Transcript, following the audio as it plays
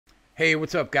Hey,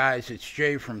 what's up, guys? It's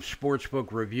Jay from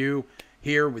Sportsbook Review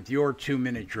here with your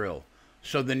 2-minute drill.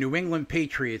 So the New England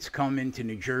Patriots come into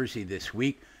New Jersey this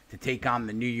week to take on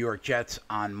the New York Jets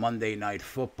on Monday Night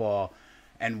Football.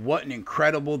 And what an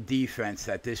incredible defense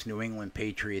that this New England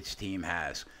Patriots team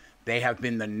has. They have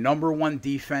been the #1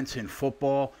 defense in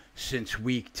football since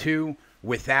week 2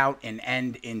 without an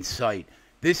end in sight.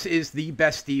 This is the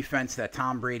best defense that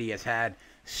Tom Brady has had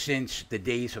since the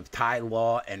days of Ty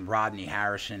Law and Rodney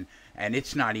Harrison, and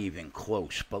it's not even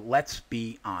close. But let's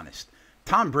be honest.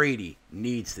 Tom Brady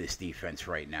needs this defense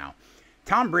right now.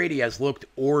 Tom Brady has looked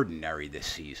ordinary this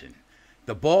season.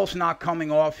 The ball's not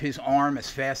coming off his arm as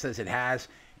fast as it has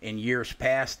in years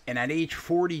past, and at age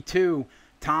 42,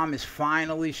 Tom is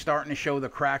finally starting to show the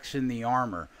cracks in the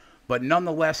armor. But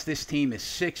nonetheless, this team is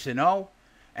 6-0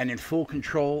 and in full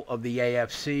control of the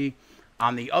AFC.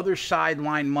 On the other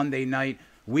sideline Monday night,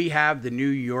 we have the New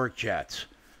York Jets.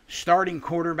 Starting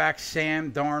quarterback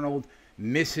Sam Darnold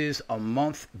misses a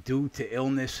month due to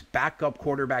illness. Backup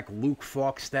quarterback Luke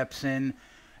Falk steps in,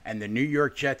 and the New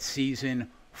York Jets season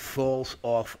falls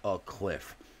off a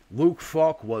cliff. Luke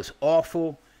Falk was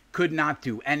awful, could not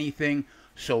do anything.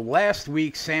 So last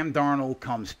week, Sam Darnold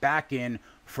comes back in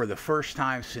for the first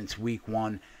time since week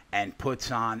 1 and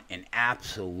puts on an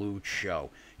absolute show.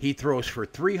 He throws for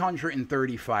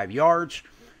 335 yards,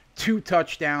 2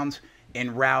 touchdowns,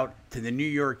 en route to the New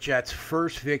York Jets'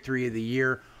 first victory of the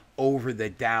year over the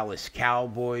Dallas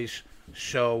Cowboys.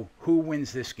 So who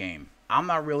wins this game? I'm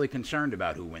not really concerned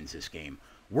about who wins this game.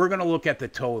 We're going to look at the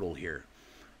total here.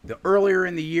 Earlier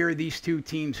in the year, these two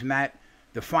teams met.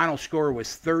 The final score was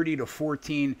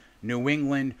 30-14 New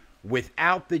England,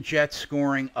 without the Jets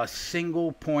scoring a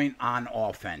single point on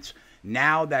offense.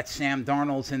 Now that Sam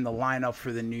Darnold's in the lineup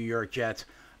for the New York Jets,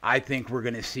 I think we're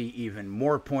going to see even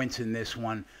more points in this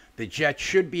one. The Jets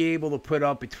should be able to put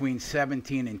up between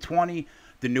 17 and 20.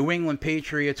 The New England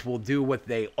Patriots will do what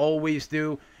they always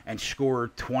do and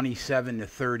score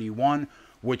 27-31,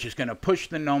 which is going to push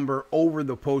the number over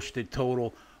the posted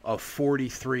total of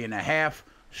 43.5.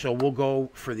 So we'll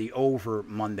go for the over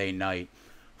Monday night.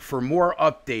 For more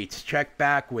updates, check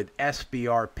back with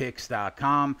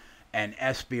SBRpicks.com and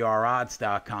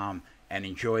SBRodds.com and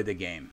enjoy the game.